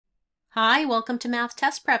Hi, welcome to Math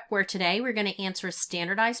Test Prep, where today we're going to answer a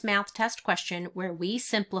standardized math test question where we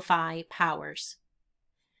simplify powers.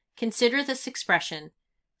 Consider this expression,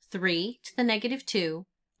 3 to the negative 2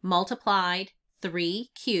 multiplied 3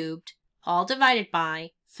 cubed, all divided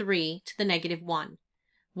by 3 to the negative 1.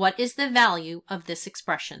 What is the value of this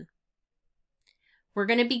expression? We're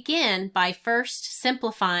going to begin by first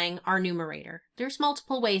simplifying our numerator. There's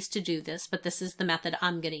multiple ways to do this, but this is the method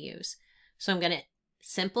I'm going to use. So I'm going to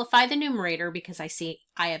simplify the numerator because I see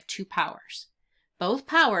I have two powers. Both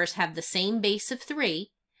powers have the same base of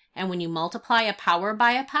 3, and when you multiply a power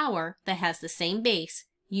by a power that has the same base,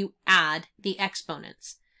 you add the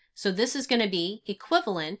exponents. So this is going to be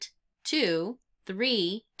equivalent to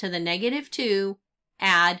 3 to the negative 2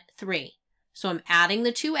 add 3. So I'm adding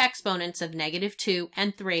the two exponents of negative 2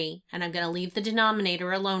 and 3, and I'm going to leave the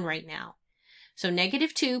denominator alone right now. So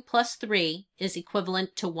negative 2 plus 3 is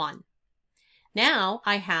equivalent to 1. Now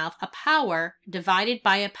I have a power divided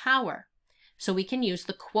by a power. So we can use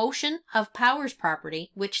the Quotient of Powers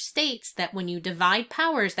Property, which states that when you divide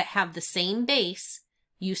powers that have the same base,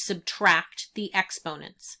 you subtract the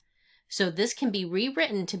exponents. So this can be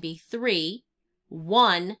rewritten to be 3,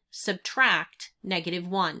 1, subtract negative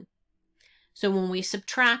 1. So when we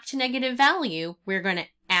subtract negative value, we're going to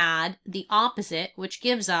add the opposite, which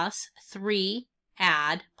gives us 3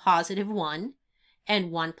 add positive 1,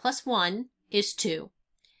 and 1 plus 1 is 2.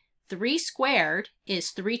 3 squared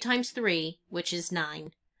is 3 times 3, which is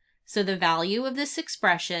 9. So the value of this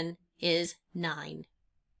expression is 9.